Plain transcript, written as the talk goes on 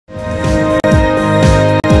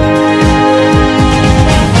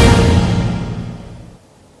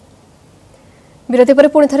विरति पर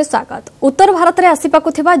पुणी थे स्वागत। उत्तर भारत में आसपाक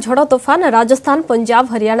झड़ तोफान राजस्थान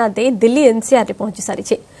पंजाब हरियाणा दे दिल्ली एनसीआर रे पहुंची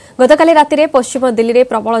सारी। गतकाली राति रे पश्चिम दिल्ली रे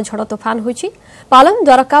प्रबल झड़ तोफान होईछि। पालम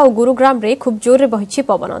द्वारका और गुरुग्राम रे खूब जोर रे बहिछि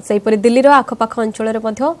पवन। सेहिपरि दिल्लीर आखपाख अंचल रे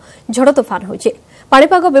मध्य झड़ तोफान होईछि।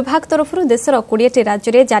 पाणीपाग विभाग तरफ देशर 20टी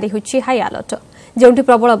राज्य रे जारी होईछि हाई अलर्ट, जेउठी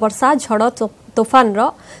प्रबल वर्षा झड़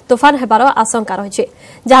तोफान हेबार आशंका रही।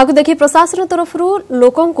 जहां देखि प्रशासन तरफ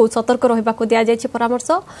लोकों को सतर्क रहिबाकु दिया जायछि परामर्श।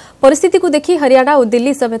 परिस्थिति को देखि हरियाणा और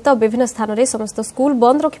दिल्ली समेत विभिन्न स्थान में समस्त स्कूल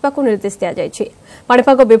बंद रखिबाकु निर्देश दिया जायछि।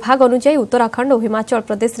 पाणीपाग विभाग अनुसार उत्तराखंड और हिमाचल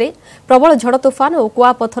प्रदेश में प्रबल झड़ तोफान और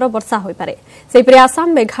कुआपथर वर्षा होई पारे। सेहिपरि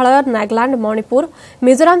आसाम, मेघालय, नागालैंड, मणिपुर,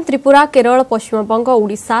 मिजोराम, त्रिपुरा, केरल, पश्चिमबंग,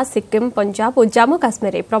 ओडिशा, सिक्किम, पंजाब और जम्मू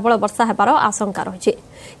काश्मीर में प्रबल वर्षा हेबार आशंका रही।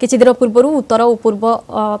 किछि दिन पूर्व उत्तर और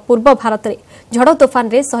पूर्व भारत में झड़ तोफान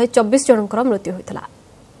रे 124 जनकर मृत्यु होइतला।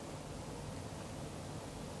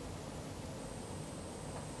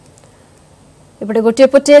 एपटे गोटे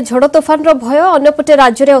पटे झड़ तोफान भय, अन्यपटे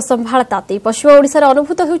राज्य में असंभाल ताती। पश्चिम ओडिशार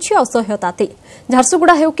अनुभूत होउछि असह्य ताती।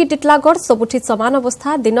 झारसुगुड़ा हेउ कि टिटलागढ़ सबुठी समान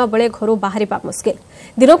अवस्था। दिन बेले घर बाहरिबा मुश्किल।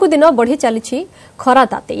 दिनकु दिन बढ़ी चली खरा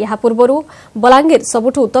ताती। या पूर्व बलांगीर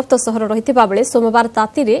सबुठु उत्तप्त सहर रहिथिबा बेले सोमवार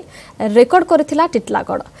ताती रे रेकर्ड करथिला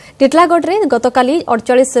टिटलागढ़। टिटलागढ़ रे गतकाली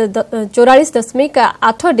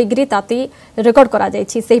 44.8 डिग्री ताती रेकर्ड करा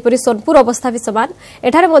जायछि। सेहिपरि सोनपुर अवस्था भी समान।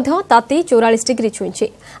 एठारे मध्य ताती 44 डिग्री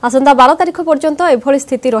छुइछि। आसंता 12 तारिख पर्यंत एभଳି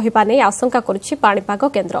स्थिति रहिबा नै आशंका करुछि पाणीपाग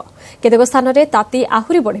केन्द्र। केतेक स्थान रे ताती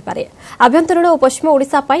आहुरी बढ़ी पारे। आभ्यंतरीण और पश्चिम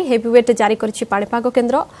ओडिशा पई हेवीवेट जारी करिछि पाणीपाग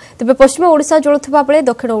केन्द्र। तेबे पश्चिम ओडिशा जोळुथिबा बेले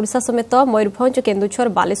दक्षिण ओडिशा समेत मयूरभंज, केन्दुझर,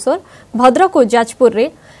 बालेश्वर, भद्रक और जाजपुर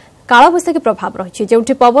रे कालबैशाखी प्रभाव रही,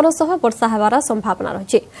 जेउठी पवन सह वर्षा हेबार संभावना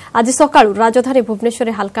रही। आज सकाळु राजधानी भुवनेश्वर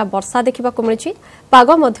रे हल्का वर्षा देखिबाकु मिलिछि।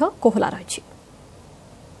 पाग मध्य कोहला रही।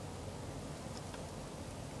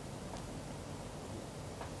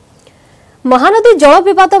 महानदी जल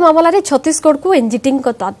विवाद मामलें छत्तीसगढ़ को एनजीटी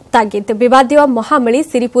तागिद। विवादीय महामेली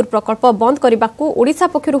श्रीपुर प्रकल्प बंद करने को ओडिशा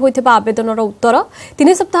पक्षर होइथिबा आवेदनर उत्तर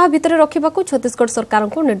 3 सप्ताह भितर रखिबाकु छत्तीसगढ़ सरकार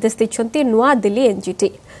को निर्देश दैछन्ती नुआ दिल्ली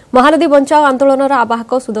एनजीटी। महानदी बंचाओ आंदोलनर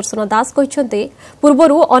आवाहक सुदर्शन दास कहिसन्ते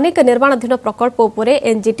पूर्वरु अनेक निर्माणाधीन प्रकल्प उपरे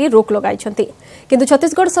एनजीटी रोक लगाइछन्ती, किंतु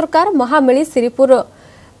छत्तीसगढ़ सरकार महामेली श्रीपुर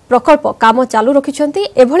प्रकल्प काम चालू रखिछन्ती।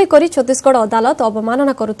 एभଳି करी छत्तीसगढ़ अदालत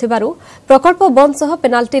अवमानना करुथिबारु प्रकल्प बंद सह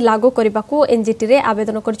पेनाल्टी लागू करबाकू एनजीटी रे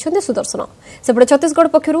आवेदन करिछन्ती सुदर्शन। सेपटे Chhattisgarh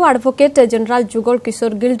पक्षरु advocate general Jugal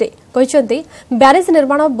Kishore Gilday कहिछन्ती barrage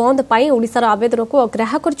निर्माण बंद पाई ओडिसार आवेदन को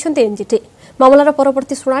अग्राह्य करिछन्ती एनजीटी। मामलार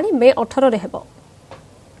परवर्ती शुणाणी मे 18 रे हेबो।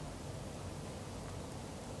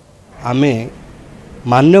 आमे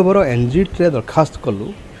मान्यवर एनजीटी रे दरखास्त कलु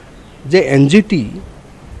जे एनजीटी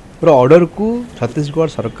ऑर्डर को छत्तीसगढ़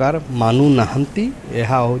सरकार मानु नाहंती।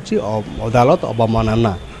 यह होची अदालत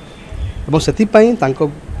अवमानना एवं सेतिपाई तांको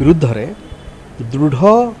विरुद्ध रे दृढ़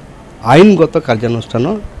आईनगत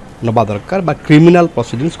कार्यानुष्ठान नबा दरकार बा क्रिमिनल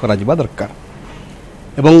प्रोसीडिंग्स करा जिबा दरकार।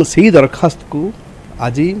 एवं सेही दरखास्त को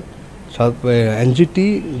आज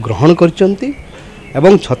एनजीटी ग्रहण करचंती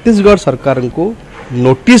एवं छत्तीसगढ़ सरकार को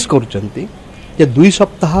नोटिस करचंती जे 2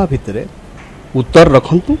 सप्ताह भितरे उत्तर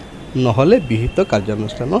रखंतु, नहले विहित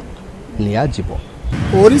कार्यानुष्ठान निया जीवो।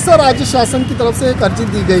 ओडिशा राज्य शासन की तरफ से एक अर्जी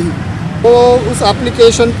दी गई, तो उस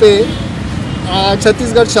एप्लीकेशन पे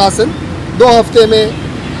छत्तीसगढ़ शासन 2 हफ्ते में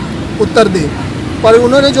उत्तर दे। पर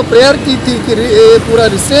उन्होंने जो प्रेयर की थी कि ये पूरा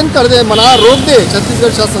रिस्ट्रेन कर दे, मना रोक दे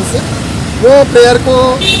छत्तीसगढ़ शासन से, वो प्रेयर को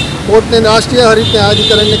कोर्ट ने राष्ट्रीय हरित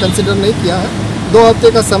न्यायाधिकरण ने कंसिडर नहीं किया है। 2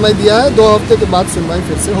 हफ्ते का समय दिया है। 2 हफ्ते के बाद सुनवाई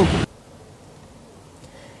फिर से होगी।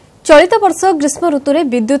 चलित वर्ष ग्रीष्म ऋतु में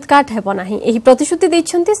विद्युत काट हेब नाही, एही प्रतिश्रुति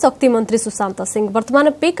दैछन्ती शक्ति मंत्री सुशांत सिंह। वर्तमान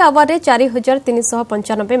पीक आवर रे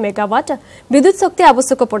 4395 मेगावाट विद्युत शक्ति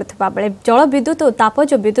आवश्यक पड़ुथिबा बेले जल विद्युत और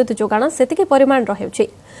तापज विद्युत जोगाण सेतिकी परिमाण रहुछि।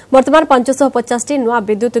 वर्तमान 550 टी नुआ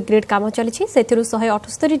विद्युत ग्रिड काम चलिछि। सेथिरु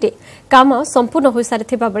 178 टी काम संपूर्ण होई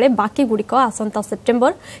सारिथिबा बेले बाकी गुड़िक आसंता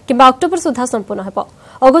सेप्टेम्बर किंबा अक्टोबर सुधा संपूर्ण हेब।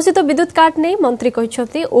 अघोषित विद्युत काट नै मंत्री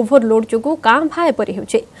कहिसन्ती ओभरलोड जोगु काम भा एपरि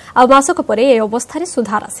हेउछि। आ मासक परे ए अवस्था रे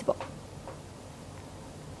सुधार आसिबो।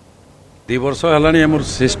 2 वर्ष हलानी हमर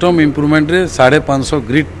सिस्टम इंप्रूवमेंट रे 550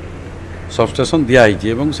 ग्रिड सबस्टेशन दिया है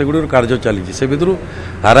एवं सेगुड़ कार्य चली से भितर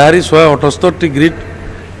हाराहारी 178 टी ग्रिड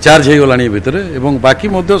चार्ज हो गलानी भितर एवं बाकी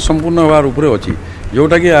मध्य संपूर्ण होवार उपरे अछि,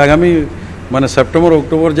 जोटा कि आगामी माने सेप्टेम्बर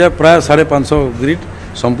अक्टोबर जाए प्राय 550 ग्रिड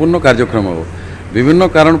संपूर्ण कार्यक्रम हो। विभिन्न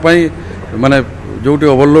कारण पाई माने जोटी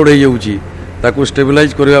ओवरलोड हो जाउछि ताकू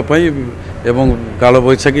स्टेबिलाइज करबा पाई एवं काल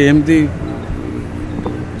बैशाखी एमती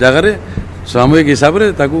जगार सामूहिक हिसाब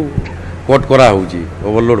से ताकू कट करा होउछि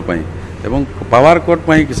ओवरलोड पाई एवं पावर कट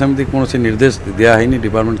पाई सेमती कौन निर्देश दिया है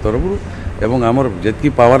डिपार्टमेंट तरफ एवं आमर जितकी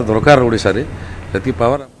पावर दरकार ओडिशा रे सेतकी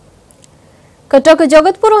पावर। कटक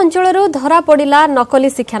जगतपुर अंचल धरा पड़ा नकली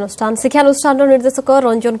शिक्षानुष्ठान निर्देशक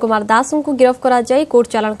रंजन कुमार दास को गिरफ्त कर कोर्ट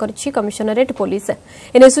चालाण कर कमिशनरेट पुलिस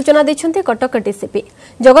एने सूचना देते कटक डीसीपी।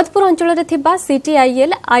 जगतपुर अंचल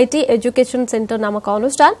सीटीआईएल आईटी एजुकेशन सेंटर नामक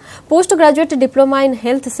अनुष्ठान post graduate diploma in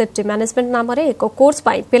health safety management नाम एक कोर्स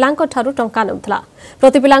पर पिलांक ठारू टंका नेउथला।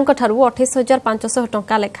 प्रति पिलांक ठारू 28,500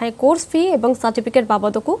 टंका लेखाएं कोर्स फी एवं सर्टिफिकेट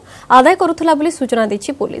बाबद को आदाय करुथला बोली सूचना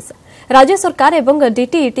देछि पुलिस। राज्य सरकार एवं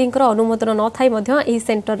डीटीईटी अनुमोदन न थाई मध्य एही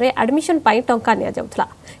सेंटर रे एडमिशन पाई टंका निया जाउथला।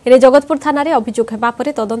 एने जगतपुर थाना रे अभियोग हेबा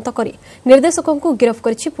परे तदंत करी निर्देशकों को गिरफ्त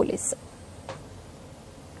करिछि पुलिस।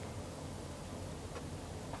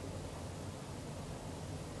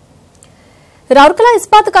 राउरकेला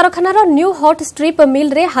इस्पात कारखानार न्यू हॉट स्ट्रिप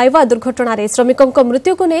मिल रे हाइवा दुर्घटना रे श्रमिकों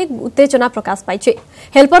मृत्यु को नहीं उत्तेजना प्रकाश पाई।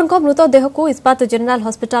 हेल्पर मृतदेह को इस्पात जेनेराल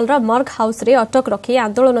हॉस्पिटल मर्ग हाउस रे अटक रखी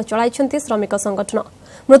आंदोलन चलाई श्रमिक संगठन।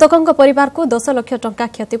 मृतकों परिवार को 10 लाख टंका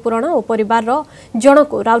क्षतिपूरण और परिवार जन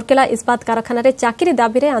को राउरकेला इस्पात कारखाना रे चाकरी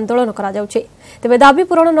दाबी रे आंदोलन करा जाउछे। तेबे दाबी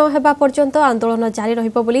पूरण न हेबा पर्यंत आंदोलन जारी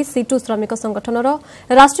रहिबो बोली सीटू श्रमिक संगठनर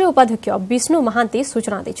राष्ट्रीय उपाध्यक्ष विष्णु महांती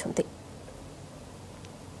सूचना दैछन्ति।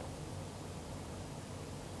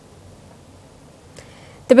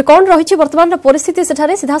 तेबे कौन रही वर्तमान परिस्थिति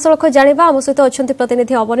सेठारे सीधा सड़क जानिबा आम सहित अच्छा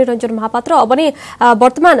प्रतिनिधि अवनी रंजन महापात्र। अवनी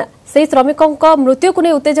वर्तमान से श्रमिकों मृत्यु को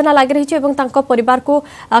नहीं उत्तेजना लगी रही परिवार को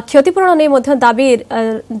क्षतिपूरण नहीं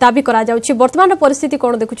दाबी करा जाउछि। वर्तमान परिस्थिति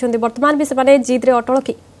कौन देखुछन्ति वर्तमान भी से जिद रे अटल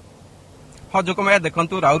कि हाँ जो मैं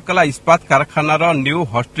देखु राउरकेला इस्पात कारखानार न्यू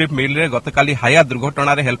हॉस्ट्रिप मिल रे गतकाली हाया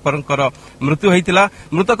दुर्घटना रे हेल्पर मृत्यु होता।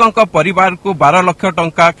 मृतकों परिवार को 12 लाख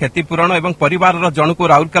टंका क्षतिपूरण और परिवार जन को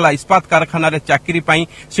राउरकेला इस्पात कारखाना रे चाकरी पाई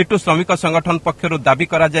सीटू श्रमिक संगठन पक्षर दाबी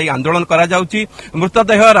करा जाई आंदोलन करा जाउछि।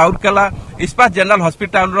 मृतदेह राउरकेला इस्पात जेनेराल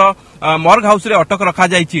हॉस्पिटल मर्ग हाउस रे अटक रखा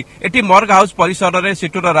जाइछि। एटी मर्ग हाउस परिसर रे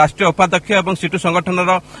सीटूर राष्ट्रीय उपाध्यक्ष और सीटू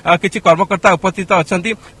संगठनर किछि कर्मकर्ता उपस्थित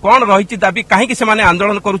अछंती। कोन रहिछि दाबी काहेकि से माने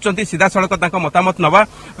आंदोलन करूछंती सीधा सड़क तांको मतामत नवा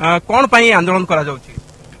कोन पई आंदोलन करा जाउछि।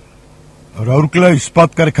 राउरकेला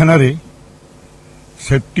इस्पात कारखाना रे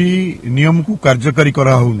सेफ्टी नियम को कार्यकारी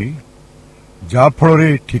करा होउनी जा फल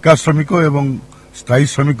रे ठिका श्रमिक एवं स्थायी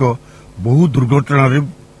श्रमिक बहु दुर्घटना रे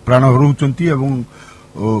प्राण हरउछंती एवं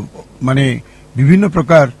माने विभिन्न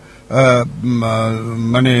प्रकार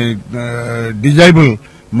माने डिजाइबल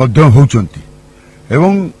मध्य होउछंती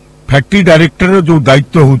एवं फैक्ट्री डायरेक्टर जो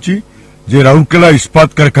दायित्व होउची जे राउरकेला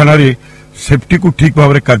इस्पात कारखाना रे सेफ्टी को ठीक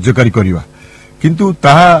भाव में कार्यकारी करवा किंतु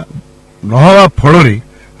ताहा नहवा फल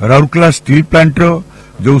राउरकेला स्टील प्लांट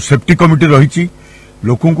जो सेफ्टी कमिटी रही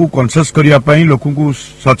लोकों को कनसियस करने लोकों को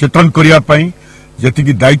सचेतन करने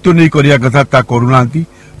जी दायित्व नहीं करिया कथा ता करूना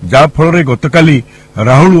जा फल गतकाली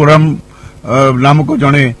राहुल ओराम नामक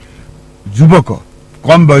जड़े युवक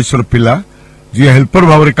कम बयसर पिला जी हेल्पर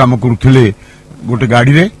भाव में काम करुले गोटे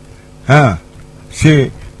गाड़ी रे हाँ से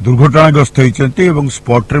दुर्घटनाग्रस्त होती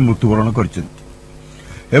स्पॉट रे मृत्युवरण कर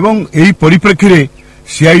परिप्रेक्षी रे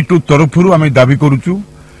सीआई2 तरफ आम दाबी करुचु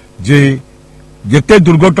जे जेते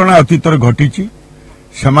दुर्घटना अतीतर घटी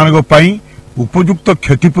से उपयुक्त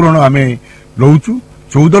क्षतिपूरण आम रोचु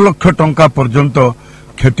 14 लाख टंका पर्यंत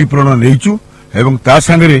क्षतिपूरण नहींचु एवं ता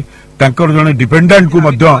संगे जड़े डिपेंडेंट को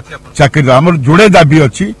चाकरी आमर जोड़े दाबी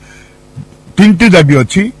अच्छी 3टी दाबी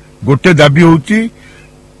अच्छी। गोटे दाबी होची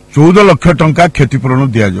 14 लाख टंका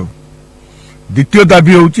क्षतिपूरण दि जाऊ। द्वितीय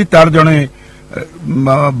दाबी होची तार जड़े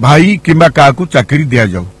भाई किंबा काकू चाकरी दि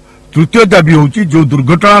जाऊ। तृतीय दाबी होची जो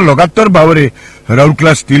दुर्घटना लगातार भाव में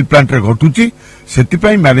राउरकेला स्टील प्लांट रे घटुची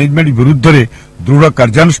सेतिपई मैनेजमेंट विरुद्ध रे दृढ़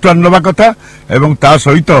कार्यानुष्ठान नवा कथा एवं ता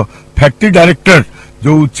सहित फैक्ट्री डायरेक्टर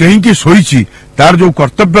जो चेहिकी सोईची तार जो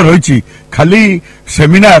कर्तव्य रही खाली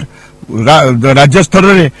सेमिनार राज्य स्तर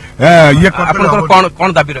रे ये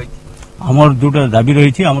कौन दाबी रही आमर जोटा दाबी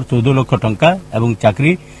रही आमर 14 लाख टंका एवं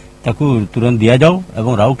चाकरी ताकू तुरंत दि जाऊ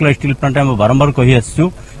एवं राउरकेला स्टील प्लांट आम बारंबार कही आसु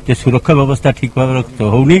जे सुरक्षा व्यवस्था ठीक भाव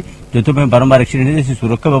होनी जो बारंबार एक्सीडेंट से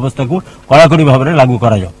सुरक्षा व्यवस्था को कड़ाकड़ी भाव में लागू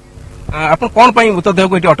करा जाऊ। आपण कोन पई मृतदेह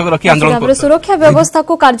को अटक रखी आंदोलन कर सुरक्षा व्यवस्था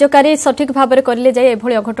को कार्यकारी सठिक भाव में करले जाय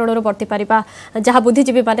एभली अघटन बर्ती पारिबा जहा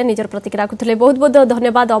बुद्धिजीवी माने निजर प्रतिक्रिया रखुथिले। बहुत बहुत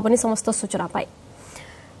धन्यवाद अवनी समस्त सूचना पाई।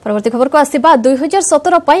 परवर्ती खबर को आसिबा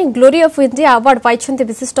 2017 पई ग्लोरी ऑफ इंडिया अवार्ड पाइछन्ते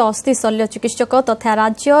विशिष्ट अस्थि शल्य चिकित्सक तथा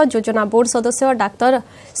राज्य योजना बोर्ड सदस्य डाक्टर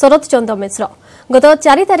शरद चंद्र मिश्र। गत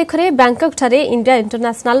 4 तारिख में बैंकक ठारे इंडिया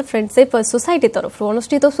इंटरनेशनल फ्रेंडशिप सोसाइटी तरफ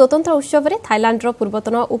अनुष्ठित स्वतंत्र उत्सव में थाईलैंड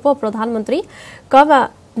पूर्वतन उप प्रधानमंत्री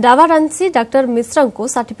डावारांसी डाक्टर मिश्र को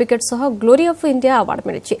सर्टिफिकेट सह ग्लोरी ऑफ इंडिया अवार्ड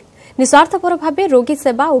मिली। निस्वार्थपर भाव रोगी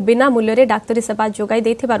सेवा और बिना मूल्य डाक्तरी सेवा जोगाई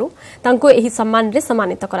देथिबारु तांको एही सम्मान रे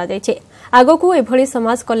सम्मानित करा जायछे। आगकू एभली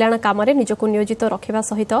समाज कल्याण काम रे निजको नियोजित रखिबा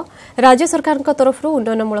सहित राज्य सरकारक तरफरु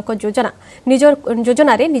उन्नयनमूलक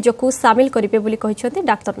योजना रे निजको शामिल करिबे बोली कहिसेंते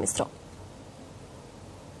डाक्टर मिश्र।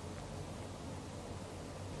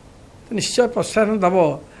 निश्चय प्रोत्साहन दब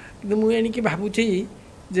कि मुझे भावुची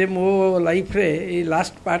जे मो लाइफ रे ए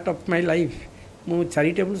last part of my life मु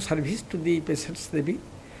charitable service to the patients देवी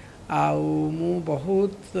आउ मु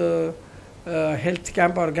बहुत health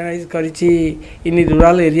camp organise करिछि in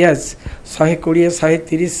rural areas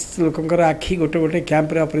 120-130 लोकंकर आखि गोटे गोटे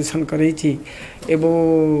कैंप रे ऑपरेशन करैछि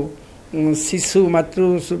एवं शिशु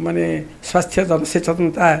मातृ माने स्वास्थ्य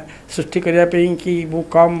जनसचेतनता सृष्टि करिया पे कि मु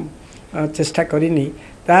कम चेष्टा करिनी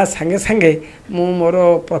ता संगे संगे मु मोर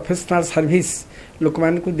प्रोफेशनल सर्विस लोक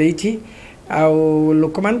मान को देइछि आ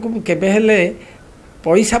लोक मान को केबे हेले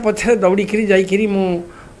पैसा पछरे दौड़ी करी जाई करी मु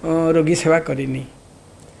रोगी सेवा करिनी।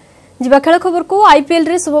 जिबा खेल खबर को आईपीएल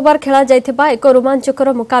रे सोमवार खेला जायथिबा एक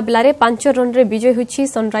रोमांचकर मुकाबला रे 5 रन रे विजय होछि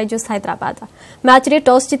सनराइजर्स हैदराबाद। मैच रे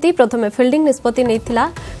टॉस जीति प्रथमे फील्डिंग निष्पत्ति नेथिला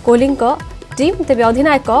कोहली को टीम तेबे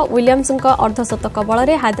अधिनायक विलियम्सन को अर्धशतक बल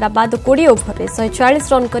रे हैदराबाद 20 ओवर रे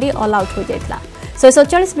 140 रन करी ऑल आउट हो जायथिला।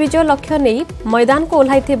 147 विजय लक्ष्य नहीं मैदान को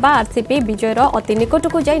ओह्लाइथिबा आरसीबी विजयर अति निकट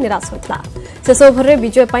को जाई निराश होइतला। शेष ओभर रे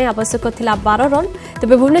विजय पई आवश्यक थिला 12 रन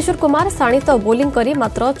तेबे भुवनेश्वर कुमार शाणित बोलिंग करी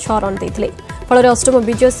मात्र 6 रन देथिले। फल अष्टम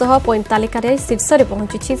विजय सह पॉइंट तालिका रे शीर्ष रे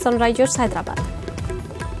पहुंची सनराइजर्स हैदराबाद।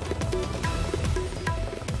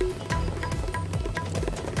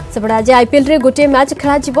 सेपटे आज आईपीएल रे गोटे मैच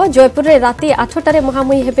खेला जिवो। जयपुर रे राति 8टारे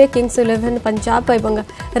मुहामुही हेबे किंग्स 11 पंजाब एवं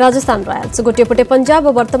राजस्थान रॉयल्स। गोटे पटे पंजाब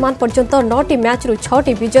वर्तमान पर्यंत 9टी मैच रु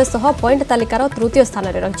 6टी विजय सह पॉइंट तालिकार तृतीय स्थान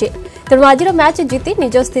रे रहिছে। तेणु आज मैच जीति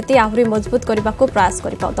निज स्थिति आहुरी मजबूत करने को प्रयास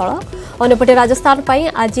करिबा दल। अन्यपटे राजस्थान पई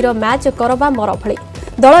आज मैच करबा मर भଳି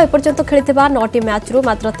दल एपर्यंत खेलिथिबा 9टी मैच रु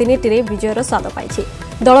मात्र 3टी रे विजयर स्वाद पाइछि।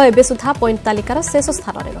 दल एबे सुधा पॉइंट तालिकार शेष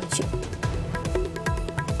स्थान रे रहिছে।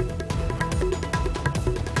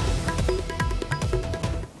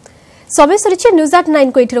 सबै सरिछि न्यूज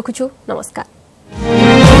 18 को एठी रखुछु। नमस्कार।